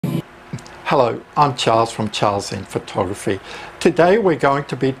Hello, I'm Charles from Charles in Photography. Today we're going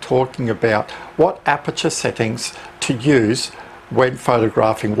to be talking about what aperture settings to use when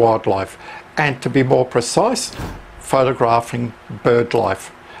photographing wildlife, and to be more precise, photographing bird life,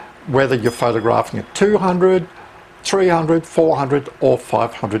 whether you're photographing at 200, 300, 400 or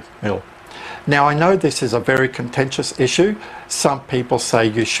 500 mil. Now I know this is a very contentious issue. Some people say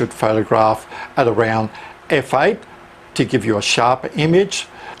you should photograph at around f8 to give you a sharper image.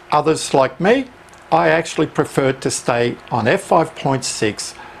 Others like me, I actually prefer to stay on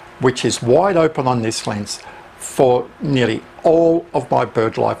f5.6, which is wide open on this lens for nearly all of my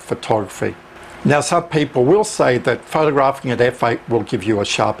bird life photography. Now some people will say that photographing at f8 will give you a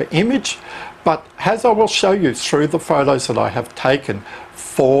sharper image, but as I will show you through the photos that I have taken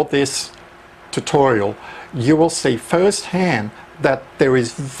for this tutorial, you will see firsthand that there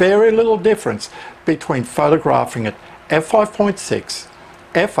is very little difference between photographing at f5.6,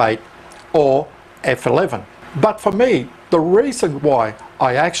 f8 or f11. But for me, the reason why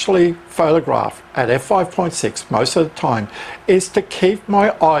I actually photograph at f5.6 most of the time is to keep my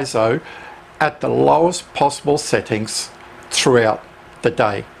ISO at the lowest possible settings throughout the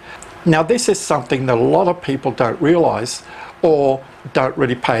day. Now this is something that a lot of people don't realize or don't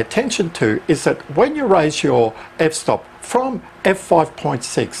really pay attention to, is that when you raise your f-stop from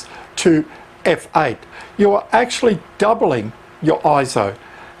f5.6 to f8, you are actually doubling your ISO.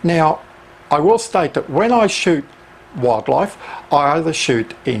 Now I will state that when I shoot wildlife, I either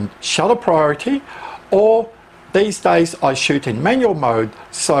shoot in shutter priority, or these days I shoot in manual mode.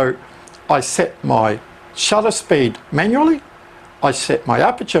 So I set my shutter speed manually, I set my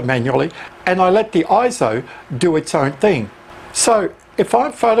aperture manually, and I let the ISO do its own thing. So if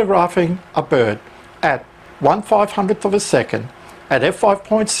I'm photographing a bird at 1/500th of a second at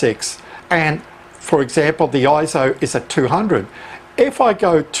f5.6, and for example the ISO is at 200, if I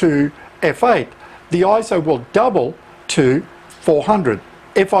go to f8, the ISO will double to 400.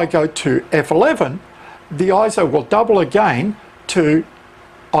 If I go to f11, the ISO will double again to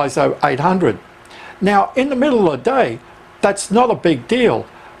ISO 800. Now in the middle of the day, that's not a big deal,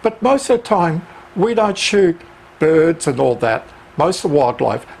 but most of the time we don't shoot birds and all that, most of the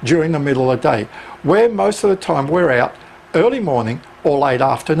wildlife, during the middle of the day, where most of the time we're out early morning or late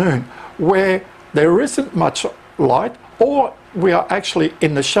afternoon, where there isn't much light, or we are actually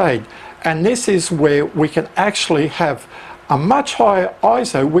in the shade. And this is where we can actually have a much higher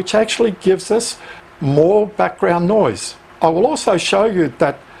ISO, which actually gives us more background noise. I will also show you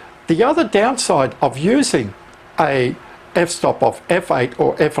that the other downside of using a f-stop of f8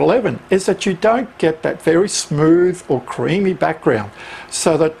 or f11 is that you don't get that very smooth or creamy background,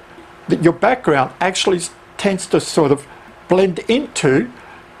 so that your background actually tends to sort of blend into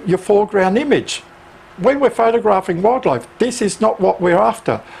your foreground image. When we're photographing wildlife, this is not what we're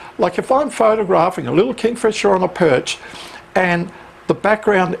after. Like if I'm photographing a little kingfisher on a perch and the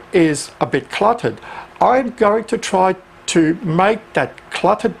background is a bit cluttered, I'm going to try to make that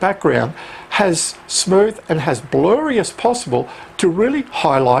cluttered background as smooth and as blurry as possible to really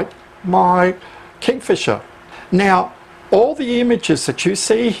highlight my kingfisher. Now all the images that you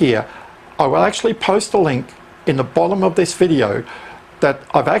see here, I will actually post a link in the bottom of this video that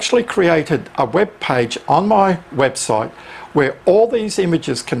I've actually created a web page on my website where all these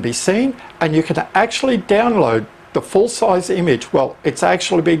images can be seen, and you can actually download the full size image. Well, it's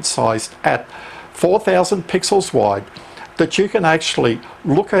actually been sized at 4,000 pixels wide, that you can actually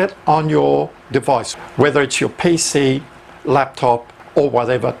look at on your device, whether it's your PC, laptop or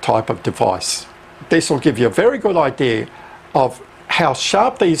whatever type of device. This will give you a very good idea of how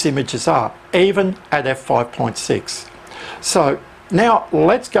sharp these images are, even at f5.6. So now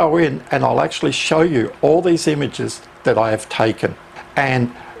let's go in and I'll actually show you all these images that I have taken and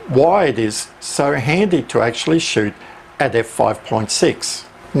why it is so handy to actually shoot at f5.6.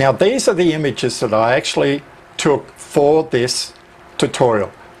 Now these are the images that I actually took for this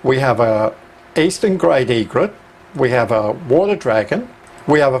tutorial. We have a eastern great egret, we have a water dragon,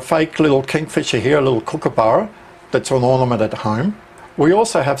 we have a fake little kingfisher here, a little kookaburra that's an ornament at home. We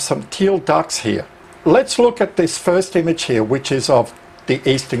also have some teal ducks here. Let's look at this first image here, which is of the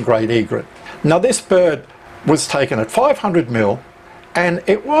eastern great egret. Now this bird was taken at 500 mil and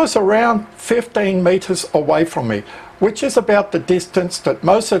it was around 15 meters away from me, which is about the distance that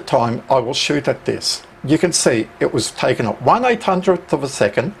most of the time I will shoot at this. You can see it was taken at 1/800th of a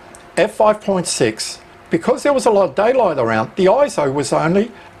second, f5.6. Because there was a lot of daylight around, the ISO was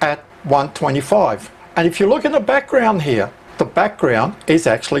only at 125. And if you look in the background here, the background is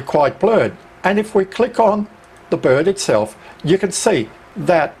actually quite blurred. And if we click on the bird itself, you can see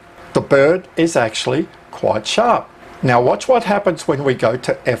that the bird is actually quite sharp. Now watch what happens when we go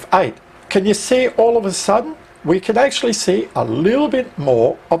to f8. can you see all of a sudden we can actually see a little bit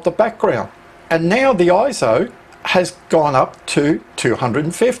more of the background? And now the ISO has gone up to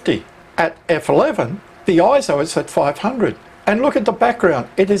 250. At f11, the ISO is at 500. And look at the background,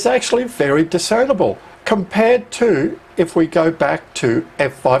 it is actually very discernible compared to if we go back to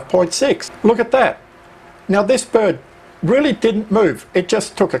f5.6. Look at that. Now this bird really didn't move, it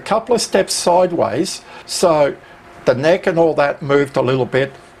just took a couple of steps sideways, so the neck and all that moved a little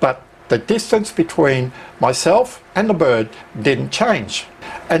bit, but the distance between myself and the bird didn't change.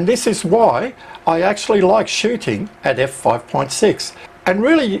 And this is why I actually like shooting at f5.6. And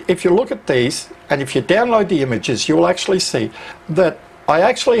really, if you look at these, and if you download the images, you'll actually see that I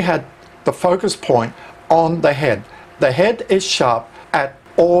actually had the focus point on the head. The head is sharp at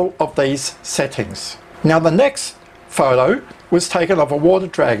all of these settings. Now the next photo was taken of a water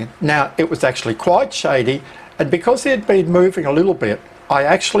dragon. Now it was actually quite shady, and because it had been moving a little bit, I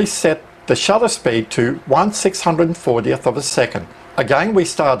actually set the shutter speed to 1/640th of a second. Again, we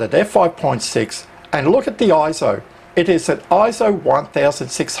start at f5.6, and look at the ISO. It is at ISO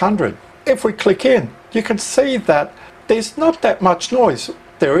 1600. If we click in, you can see that there's not that much noise.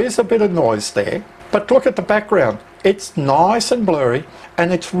 There is a bit of noise there, but look at the background. It's nice and blurry,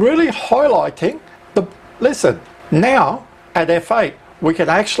 and it's really highlighting the... Listen, now at f8, we can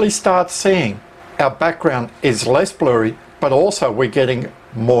actually start seeing our background is less blurry, but also we're getting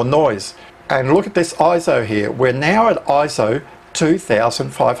more noise. And look at this ISO here. We're now at ISO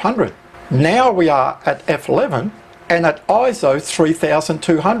 2500. Now we are at f11 and at ISO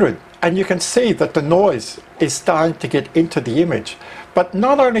 3200. And you can see that the noise is starting to get into the image. But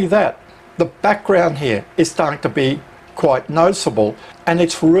not only that, the background here is starting to be quite noticeable, and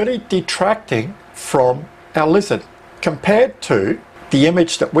it's really detracting from our lizard compared to the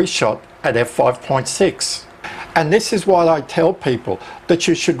image that we shot at f5.6. And this is why I tell people that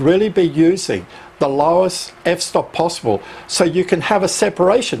you should really be using the lowest f-stop possible, so you can have a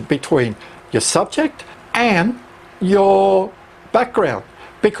separation between your subject and your background.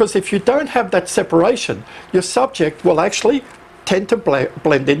 Because if you don't have that separation, your subject will actually tend to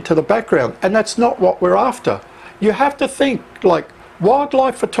blend into the background, and that's not what we're after. You have to think like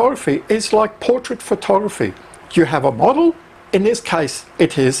wildlife photography is like portrait photography. You have a model, in this case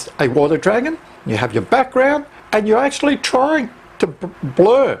it is a water dragon, you have your background, and you're actually trying to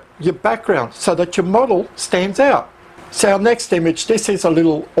blur your background so that your model stands out. So our next image, this is a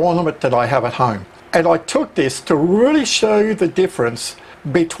little ornament that I have at home, and I took this to really show you the difference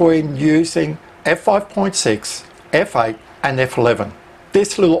between using f5.6, f8 and f11.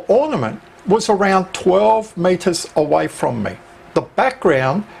 This little ornament was around 12 meters away from me. The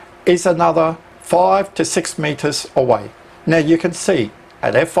background is another 5 to 6 meters away. Now you can see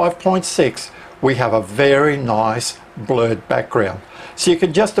at f5.6 we have a very nice blurred background. So you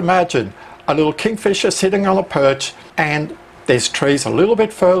can just imagine a little kingfisher sitting on a perch, and there's trees a little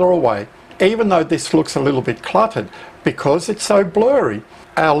bit further away. Even though this looks a little bit cluttered, because it's so blurry,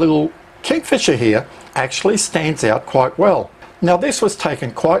 our little kingfisher here actually stands out quite well. Now this was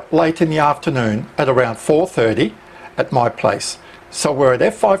taken quite late in the afternoon at around 4:30 at my place. So we're at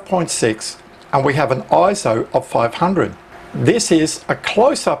f5.6 and we have an ISO of 500. This is a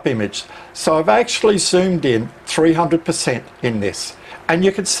close-up image, so I've actually zoomed in 300% in this. And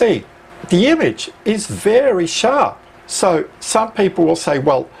you can see the image is very sharp. So some people will say,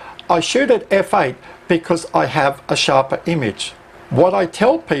 well, I shoot at f8 because I have a sharper image. What I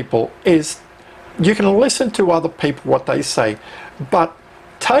tell people is you can listen to other people what they say, but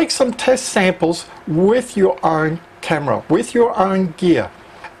take some test samples with your own camera, with your own gear,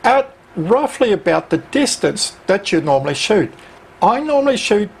 at roughly about the distance that you normally shoot. I normally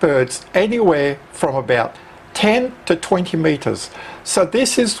shoot birds anywhere from about 10 to 20 meters. So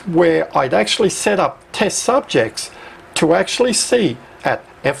this is where I'd actually set up test subjects to actually see at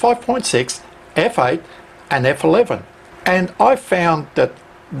f5.6, f8 and f11. And I found that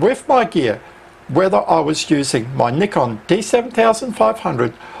with my gear, whether I was using my Nikon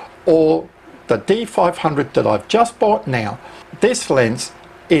D7500 or the D500 that I've just bought now, this lens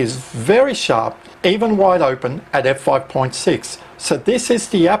is very sharp, even wide open at f5.6. So this is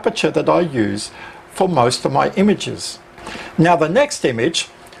the aperture that I use for most of my images. Now the next image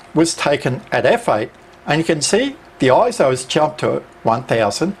was taken at f8, and you can see the ISO has jumped to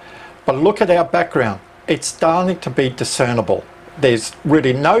 1000, but look at our background. It's starting to be discernible. There's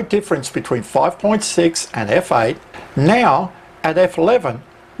really no difference between 5.6 and f8. Now at f11,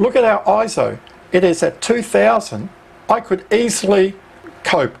 look at our ISO. It is at 2000. I could easily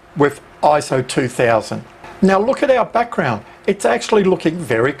cope with ISO 2000. Now look at our background. It's actually looking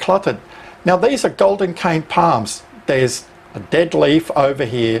very cluttered. Now these are golden cane palms. There's a dead leaf over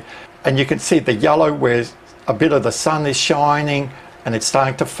here. and you can see the yellow where a bit of the sun is shining and it's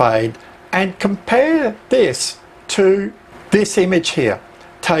starting to fade. And compare this to this image here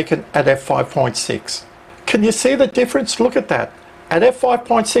taken at f5.6. Can you see the difference? Look at that. At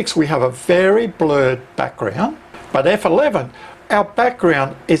f5.6 we have a very blurred background, but f11 our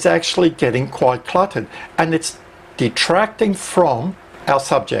background is actually getting quite cluttered and it's detracting from our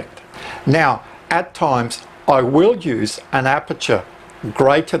subject. Now at times I will use an aperture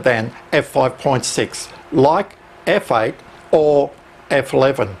greater than f5.6 like f8 or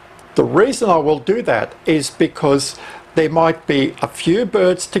f11. The reason I will do that is because there might be a few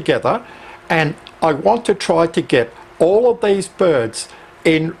birds together and I want to try to get all of these birds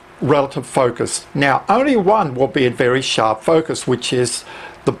in relative focus. Now only one will be in very sharp focus, which is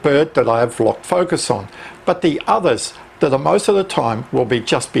the bird that I have locked focus on, but the others that are most of the time will be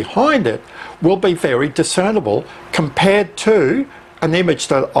just behind it will be very discernible compared to an image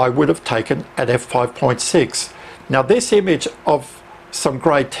that I would have taken at f5.6. Now this image of some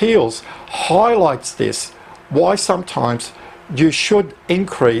grey teals highlights this, why sometimes you should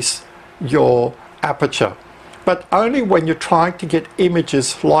increase your aperture, but only when you're trying to get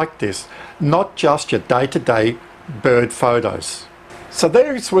images like this, not just your day-to-day bird photos. So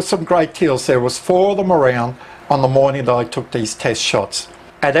there were some grey teals. There was 4 of them around on the morning that I took these test shots.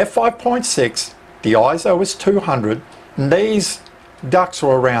 At f5.6 the ISO was 200 and these ducks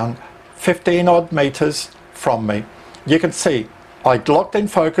were around 15 odd meters from me. You can see I locked in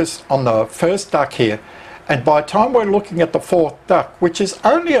focus on the first duck here, and by the time we're looking at the 4th duck, which is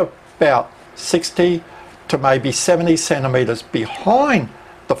only about 60 to maybe 70 centimeters behind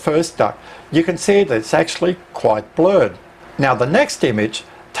the first duck, you can see that it's actually quite blurred. Now the next image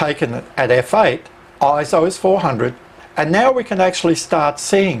taken at f8, ISO is 400, and now we can actually start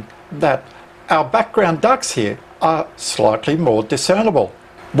seeing that our background ducks here are slightly more discernible.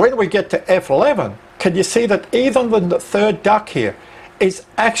 When we get to f11, can you see that even the 3rd duck here is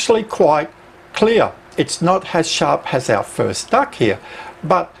actually quite clear? It's not as sharp as our first duck here,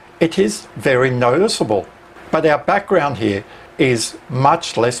 but it is very noticeable. But our background here is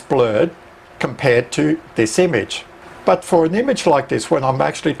much less blurred compared to this image. But for an image like this, when I'm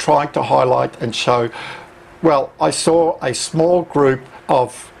actually trying to highlight and show, well, I saw a small group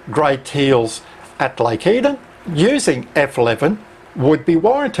of grey teals at Lake Eden, using f11 would be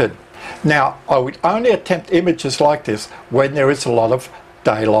warranted. Now I would only attempt images like this when there is a lot of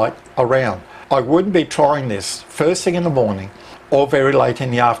daylight around. I wouldn't be trying this first thing in the morning or very late in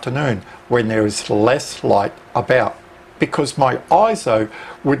the afternoon when there is less light about, because my ISO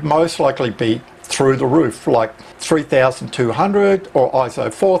would most likely be through the roof, like 3200 or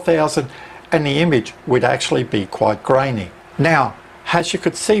ISO 4000, and the image would actually be quite grainy. Now as you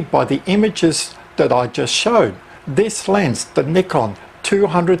could see by the images that I just showed, this lens, the Nikon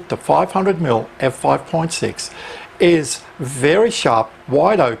 200 to 500mm f5.6, is very sharp,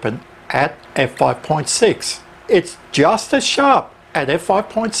 wide open at f5.6. It's just as sharp at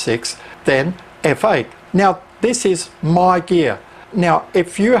f5.6 than f8. Now this is my gear. Now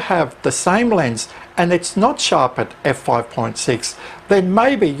if you have the same lens and it's not sharp at f5.6, then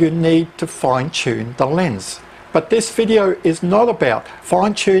maybe you need to fine-tune the lens. But this video is not about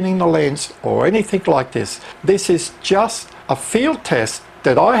fine-tuning the lens or anything like this. This is just a field test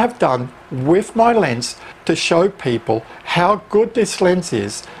that I have done with my lens to show people how good this lens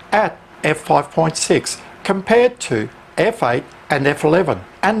is at f5.6 compared to f8 and f11,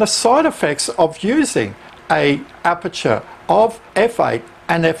 and the side effects of using a aperture of f8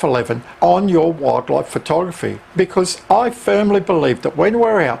 and f11 on your wildlife photography. Because I firmly believe that when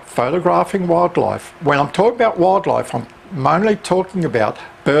we're out photographing wildlife, when I'm talking about wildlife, I'm only talking about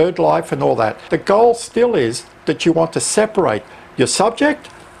bird life and all that. The goal still is that you want to separate your subject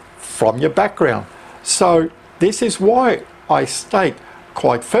from your background. So this is why I state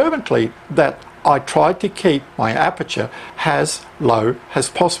quite fervently that I try to keep my aperture as low as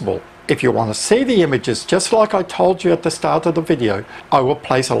possible. If you want to see the images, just like I told you at the start of the video, I will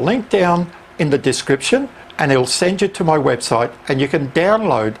place a link down in the description and it will send you to my website, and you can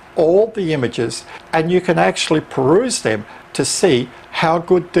download all the images and you can actually peruse them to see how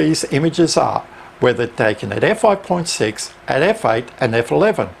good these images are, whether taken at f5.6, at f8 and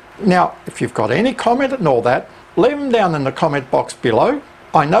f11. Now if you've got any comment and all that, leave them down in the comment box below.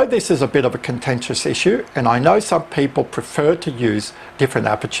 I know this is a bit of a contentious issue and I know some people prefer to use different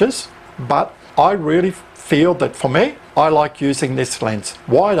apertures, but I really feel that for me, I like using this lens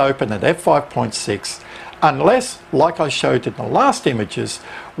wide open at f5.6, unless, like I showed in the last images,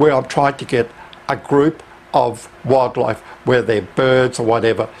 where I'm trying to get a group of wildlife, where they're birds or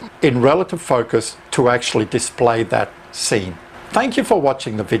whatever, in relative focus to actually display that scene. Thank you for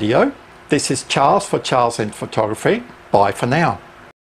watching the video. This is Charles for Charles in Photography. Bye for now.